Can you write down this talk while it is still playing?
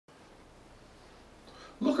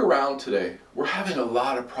Look around today. We're having a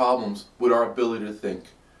lot of problems with our ability to think.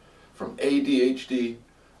 From ADHD,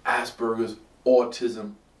 Asperger's,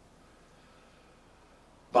 autism,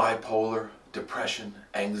 bipolar, depression,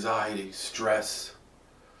 anxiety, stress,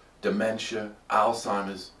 dementia,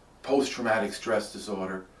 Alzheimer's, post-traumatic stress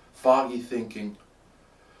disorder, foggy thinking.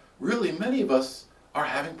 Really, many of us are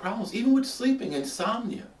having problems. Even with sleeping,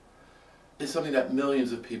 insomnia is something that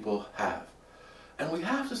millions of people have. And we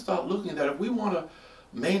have to start looking at that if we want to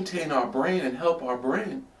maintain our brain and help our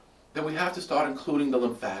brain, then we have to start including the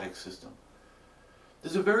lymphatic system.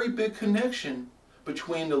 There's a very big connection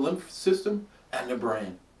between the lymph system and the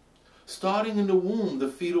brain. Starting in the womb, the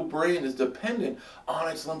fetal brain is dependent on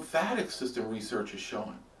its lymphatic system, research is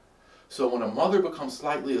showing. So when a mother becomes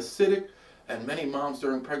slightly acidic, and many moms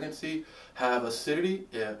during pregnancy have acidity,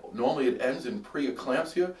 normally it ends in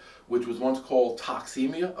preeclampsia, which was once called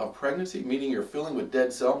toxemia of pregnancy, meaning you're filling with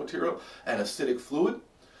dead cell material and acidic fluid.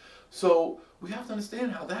 So we have to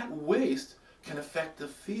understand how that waste can affect the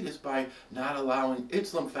fetus by not allowing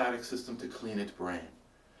its lymphatic system to clean its brain.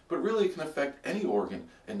 But really it can affect any organ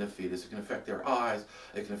in the fetus. It can affect their eyes,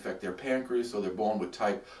 it can affect their pancreas, so they're born with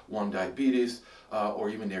type 1 diabetes, or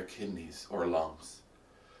even their kidneys or lungs.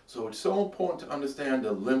 So it's so important to understand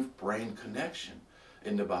the lymph-brain connection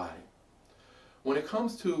in the body. When it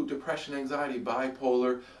comes to depression, anxiety,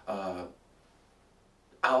 bipolar,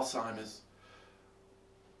 Alzheimer's,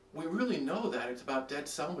 we really know that it's about dead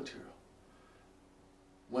cell material.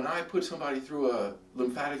 When I put somebody through a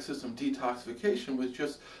lymphatic system detoxification, which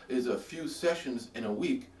just is a few sessions in a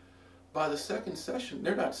week, by the second session,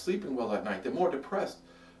 they're not sleeping well at night. They're more depressed.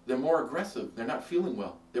 They're more aggressive. They're not feeling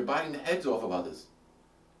well. They're biting the heads off of others.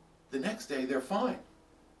 The next day, they're fine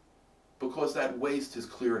because that waste is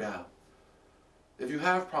cleared out. If you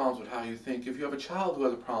have problems with how you think, if you have a child who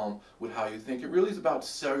has a problem with how you think, it really is about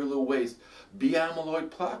cellular waste, amyloid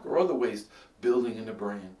plaque or other waste building in the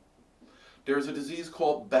brain. There's a disease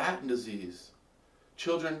called Batten Disease.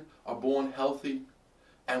 Children are born healthy,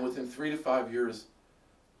 and within 3 to 5 years,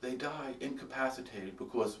 they die incapacitated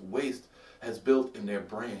because waste has built in their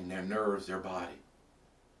brain, their nerves, their body.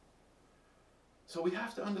 So we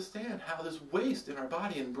have to understand how this waste in our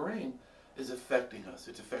body and brain is affecting us.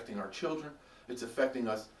 It's affecting our children. It's affecting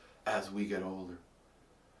us as we get older.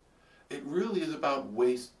 It really is about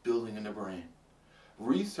waste building in the brain.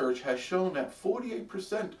 Research has shown that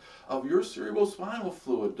 48% of your cerebrospinal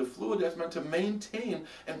fluid, the fluid that's meant to maintain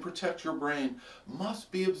and protect your brain,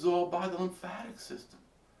 must be absorbed by the lymphatic system.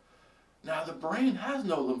 Now, the brain has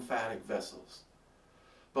no lymphatic vessels,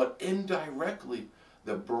 but indirectly,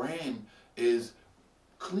 the brain is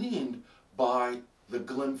cleaned by the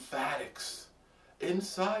glymphatics.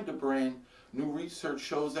 Inside the brain, new research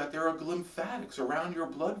shows that there are glymphatics around your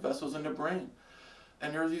blood vessels in the brain.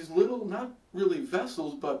 And there are these little, not really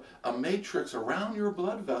vessels, but a matrix around your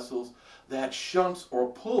blood vessels that shunts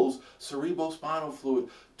or pulls cerebrospinal fluid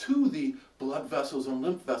to the blood vessels and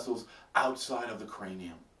lymph vessels outside of the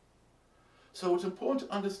cranium. So it's important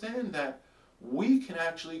to understand that we can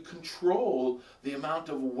actually control the amount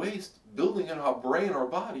of waste building in our brain or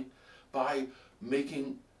body by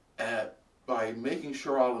making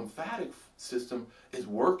sure our lymphatic system is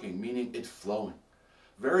working, meaning it's flowing.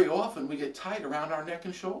 Very often we get tight around our neck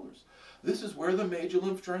and shoulders. This is where the major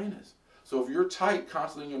lymph drain is. So if you're tight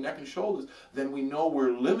constantly in your neck and shoulders, then we know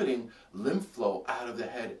we're limiting lymph flow out of the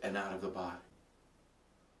head and out of the body.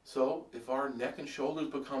 So if our neck and shoulders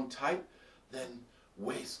become tight, then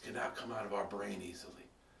waste cannot come out of our brain easily.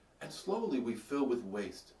 And slowly we fill with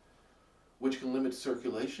waste, which can limit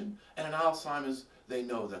circulation. And in Alzheimer's, they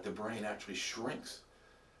know that the brain actually shrinks.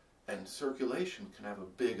 And circulation can have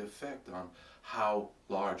a big effect on how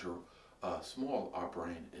large or small our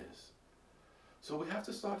brain is. So we have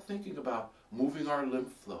to start thinking about moving our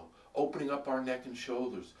lymph flow, opening up our neck and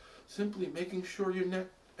shoulders, simply making sure your neck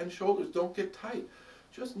and shoulders don't get tight.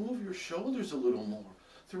 Just move your shoulders a little more.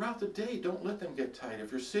 Throughout the day, don't let them get tight. If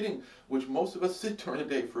you're sitting, which most of us sit during the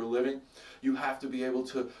day for a living, you have to be able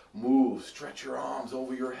to move, stretch your arms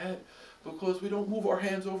over your head, because we don't move our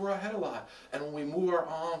hands over our head a lot. And when we move our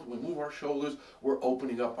arms, when we move our shoulders, we're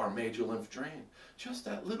opening up our major lymph drain. Just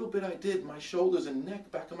that little bit I did, my shoulders and neck,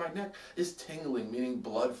 back of my neck, is tingling, meaning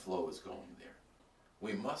blood flow is going there.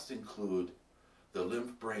 We must include the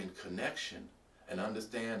lymph-brain connection and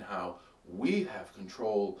understand how we have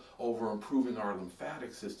control over improving our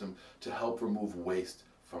lymphatic system to help remove waste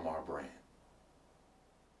from our brain.